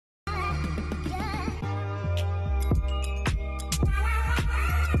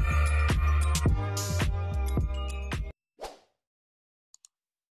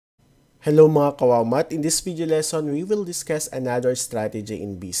Hello mga kawamat, in this video lesson, we will discuss another strategy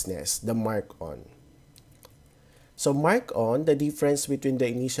in business, the mark-on. So mark-on, the difference between the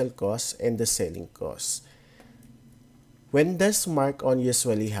initial cost and the selling cost. When does mark-on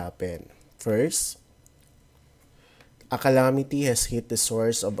usually happen? First, a calamity has hit the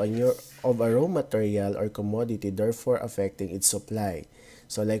source of a raw material or commodity, therefore affecting its supply.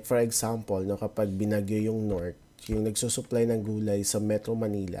 So like for example, no, kapag binagyo yung North, yung nagsusupply ng gulay sa Metro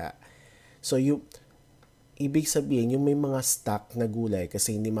Manila, so ibig sabihin, yung may mga stock na gulay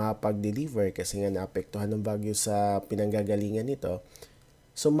kasi hindi makapag-deliver kasi nga naapektuhan ng bagyo sa pinanggagalingan nito.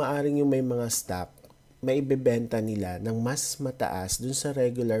 So, maaring yung may mga stock, maibebenta nila ng mas mataas dun sa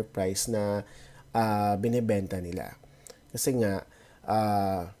regular price na binebenta nila. Kasi nga,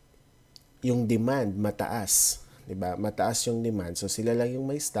 yung demand mataas. Diba? Mataas yung demand. So, sila lang yung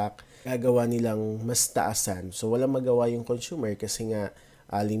may stock, gagawa nilang mas taasan. So, walang magawa yung consumer kasi nga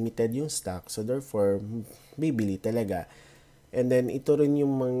limited yung stock. So, therefore, bibili talaga. And then, ito rin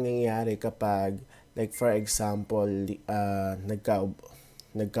yung mangyayari kapag, like for example,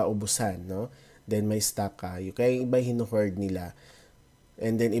 nagkaubusan, no? Then, may stock kayo. Kaya yung iba hinuhoard nila.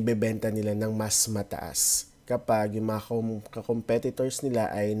 And then, ibebenta nila ng mas mataas kapag yung mga competitors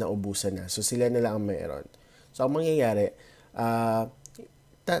nila ay naubusan na. So, sila na lang ang mayroon. So, ang mangyayari,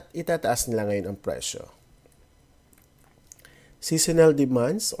 itataas nila ngayon ang presyo. Seasonal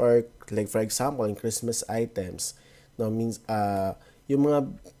demands or like for example, in Christmas items, no, means yung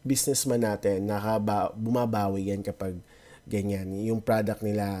mga businessman natin, bumabawi yan kapag ganyan. Yung product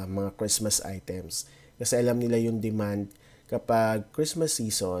nila, mga Christmas items. Kasi alam nila yung demand kapag Christmas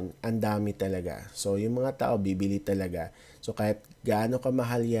season, ang dami talaga. So, yung mga tao, bibili talaga. So, kahit gaano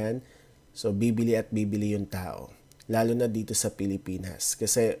kamahal yan, so, bibili at bibili yung tao. Lalo na dito sa Pilipinas.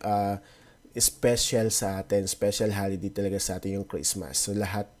 Kasi, special sa atin, special holiday talaga sa atin yung Christmas. So,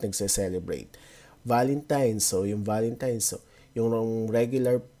 lahat nagse-celebrate. Valentine's, so, yung Valentine's, so, yung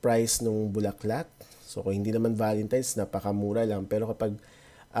regular price nung bulaklak, so, kung hindi naman Valentine's, napakamura lang. Pero kapag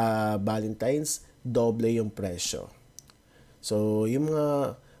Valentine's, doble yung presyo. So, yung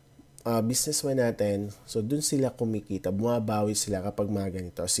mga businessman natin, so dun sila kumikita, bumabawi sila kapag mga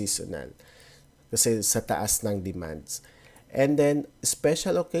ganito, seasonal. Kasi sa taas ng demands. And then,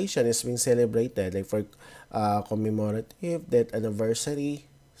 special occasion is being celebrated, like for commemorative, death anniversary.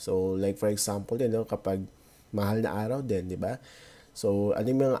 So, like for example, you know, kapag mahal na araw din, di ba? So,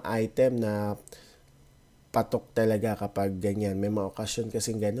 ano yung mga item na patok talaga kapag ganyan. May mga okasyon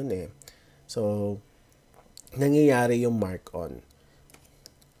kasing ganun eh. So, nangyayari yung mark-on.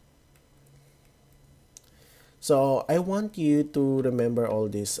 So, I want you to remember all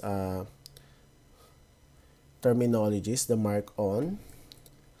these terminologies, the mark-on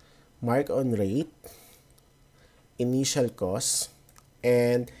rate, initial cost,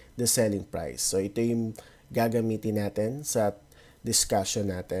 and the selling price. So, ito yung gagamitin natin sa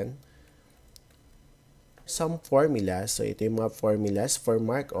discussion natin. Some formulas. So, ito yung mga formulas for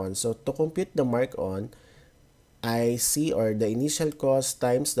mark-on. So, to compute the mark-on, IC or the initial cost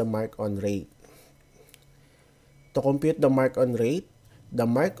times the mark-on rate. To compute the mark-on rate, the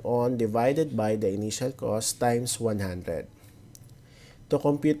mark-on divided by the initial cost times 100. To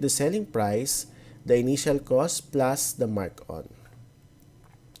compute the selling price, the initial cost plus the mark-on.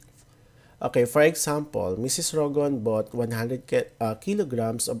 Okay, for example, Mrs. Rogon bought 100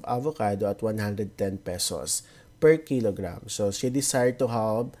 kilograms of avocado at 110 pesos per kilogram. So she desires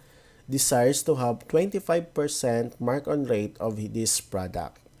to have 25% mark-on rate of this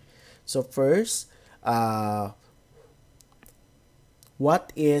product. So first,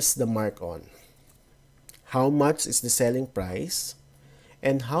 what is the mark-on? How much is the selling price?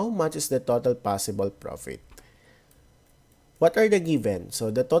 And how much is the total possible profit? What are the given?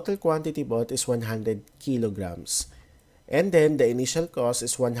 So the total quantity bought is 100 kilograms. And then the initial cost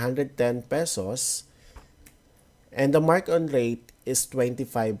is 110 pesos. And the mark-on rate is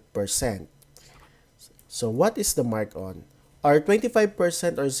 25%. So what is the mark-on? Or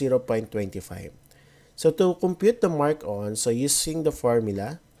 25% or 0.25. So to compute the mark-on, so using the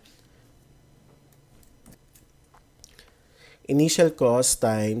formula, initial cost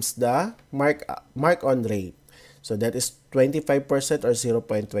times the mark-on rate. So that is 25% or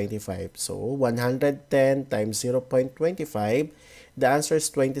 0.25. So 110 times 0.25, the answer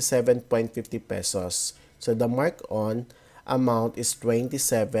is 27.50 pesos. So the mark-on amount is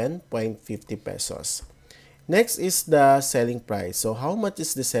 27.50 pesos. Next is the selling price. So how much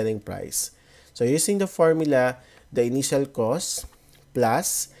is the selling price? So using the formula, the initial cost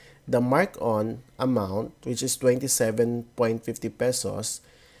plus the mark-on amount, which is 27.50 pesos.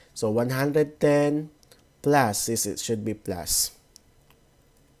 So 110 plus, it should be plus.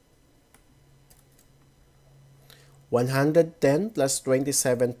 110 plus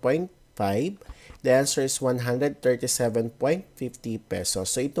 27.5, the answer is 137.50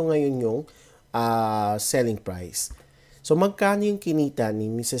 pesos. So ito ngayon yung selling price. So magkano yung kinita ni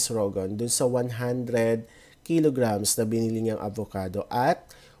Mrs. Rogan dun sa 100 kilograms na binili niyang avocado at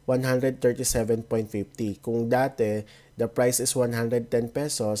 137.50? Kung dati, the price is 110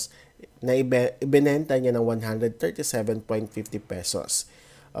 pesos, na ibinenta niya ng 137.50 pesos.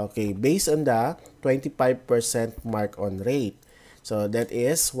 Okay, based on the 25% mark-on rate. So that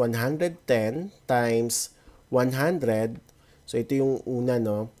is 110 times 100. So ito yung una,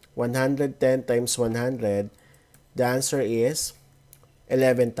 no? 110 times 100, the answer is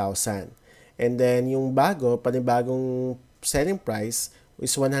 11,000. And then yung panibagong selling price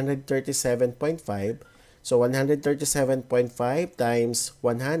is 137.5. So 137.5 times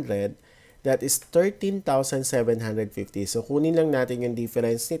 100, that is 13,750. So kunin lang natin yung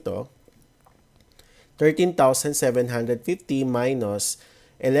difference nito. 13,750 minus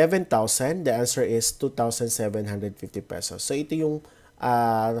 11,000, the answer is 2,750 pesos. So ito yung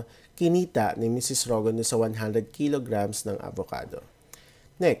kinita ni Mrs. Rogan sa 100 kilograms ng avocado.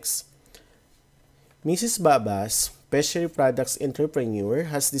 Next, Mrs. Babas, fishery products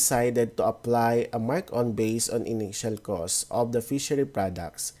entrepreneur, has decided to apply a mark-on based on initial cost of the fishery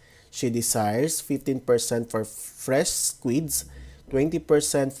products. She desires 15% for fresh squids, 20%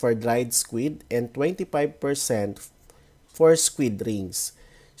 for dried squid, and 25% for squid rings.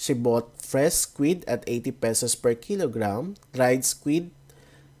 She bought fresh squid at 80 pesos per kilogram, dried squid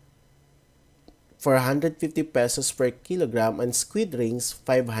for 150 pesos per kilogram, and squid rings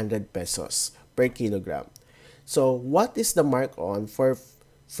 500 pesos per kilogram. So, what is the mark-on for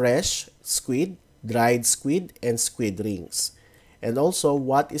fresh squid, dried squid, and squid rings? And also,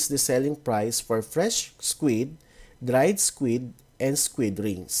 what is the selling price for fresh squid, dried squid, and squid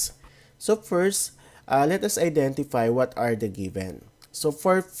rings? So first, let us identify what are the given. So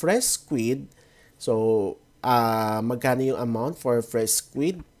for fresh squid, so magkano yung amount for fresh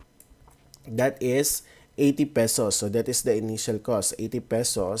squid? That is 80 pesos. So that is the initial cost, 80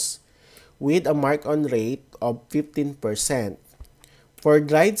 pesos with a mark-on rate of 15%. For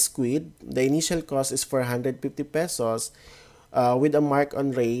dried squid, the initial cost is 450 pesos with a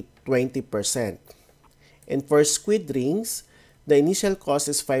mark-on rate 20%. And for squid rings, the initial cost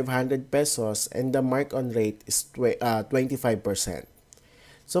is 500 pesos and the mark-on rate is 25%.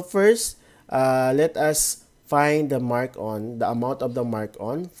 So first, let us find the amount of the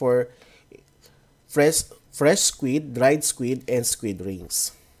mark-on for fresh squid, dried squid, and squid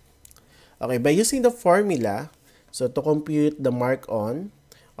rings. Okay, by using the formula, so to compute the mark-on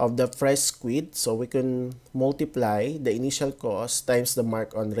of the fresh squid, so we can multiply the initial cost times the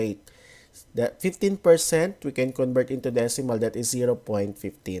mark-on rate. The 15% we can convert into decimal, that is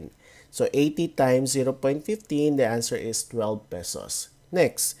 0.15. So 80 times 0.15, the answer is 12 pesos.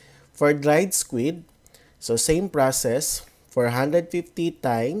 Next, for dried squid, so same process, for 150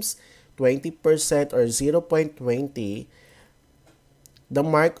 times 20% or 0.20, the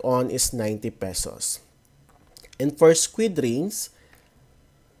mark-on is 90 pesos. And for squid rings,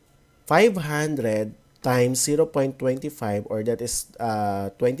 500 times 0.25, or that is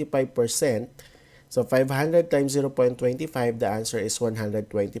 25%. So 500 times 0.25, the answer is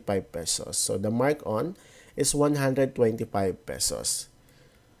 125 pesos. So the mark-on is 125 pesos.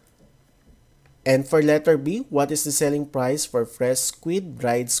 And for letter B, what is the selling price for fresh squid,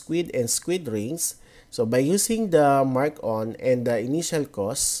 dried squid, and squid rings? So by using the mark-on and the initial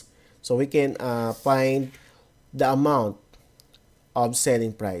cost, so we can find the amount of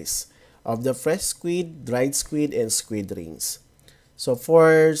selling price of the fresh squid, dried squid, and squid rings. So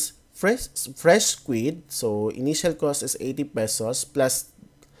for fresh squid, so initial cost is 80 pesos plus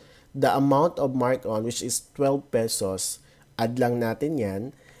the amount of mark-on, which is 12 pesos. Add lang natin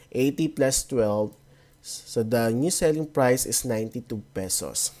yan. 80 plus 12. So the new selling price is 92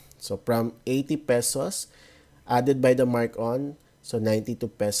 pesos. So from 80 pesos added by the mark-on, so 92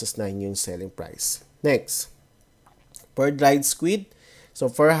 pesos na yung selling price. Next, for dried squid, so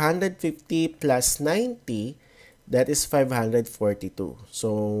 450 plus 90, that is 542.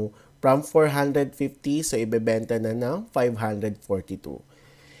 So from 450, so ibebenta na ng 542.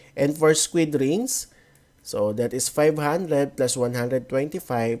 And for squid rings, so that is 500 plus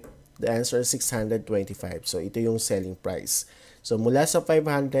 125, the answer is 625. So ito yung selling price. So mula sa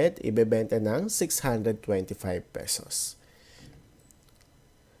 500, ibebenta ng 625 pesos.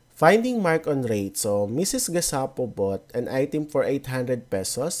 Finding mark-on rate. So Mrs. Gasapo bought an item for 800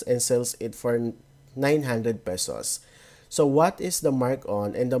 pesos and sells it for 900 pesos. So what is the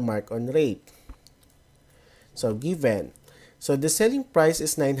mark-on and the mark-on rate? So given. So the selling price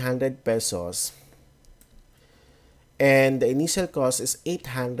is 900 pesos. And the initial cost is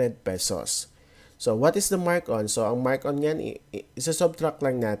 800 pesos. So, what is the mark-on? So, ang mark-on yan, isa-subtract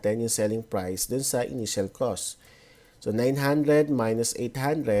lang natin yung selling price dun sa initial cost. So, 900 minus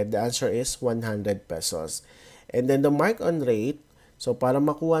 800, the answer is 100 pesos. And then the mark-on rate, so para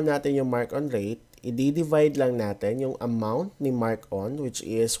makuha natin yung mark-on rate, i-divide lang natin yung amount ni mark-on, which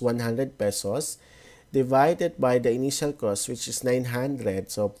is 100 pesos, divided by the initial cost, which is 900.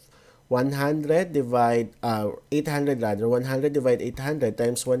 So, 100 divide, 800 rather, 100 divide 800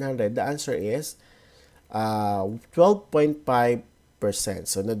 times 100, the answer is 12.5%.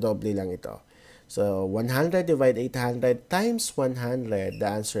 So, nadoble lang ito. So, 100 divide 800 times 100, the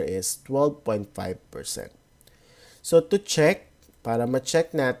answer is 12.5%. So, to check, para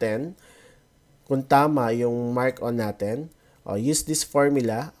ma-check natin kung tama yung mark-on natin, use this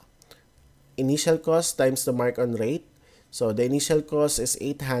formula, initial cost times the mark-on rate. So, the initial cost is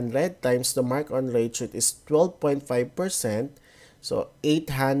 800 times the mark-on rate, which is 12.5%. So,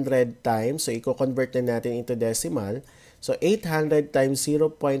 800 times, so i-convert na natin into decimal. So, 800 times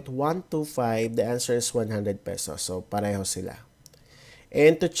 0.125, the answer is 100 pesos. So, pareho sila.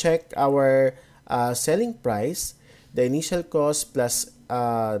 And to check our selling price, the initial cost plus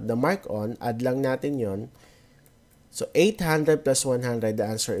the mark-on, add lang natin yon. So, 800 plus 100, the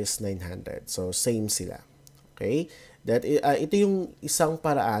answer is 900. So, same sila. Okay? Ito yung isang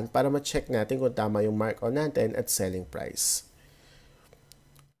paraan para ma-check natin kung tama yung mark-on natin at selling price.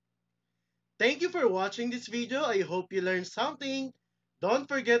 Thank you for watching this video. I hope you learned something. Don't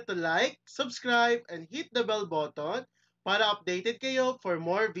forget to like, subscribe, and hit the bell button para updated kayo for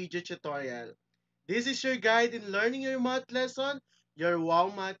more video tutorial. This is your guide in learning your math lesson, your Wow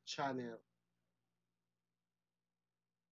Math channel.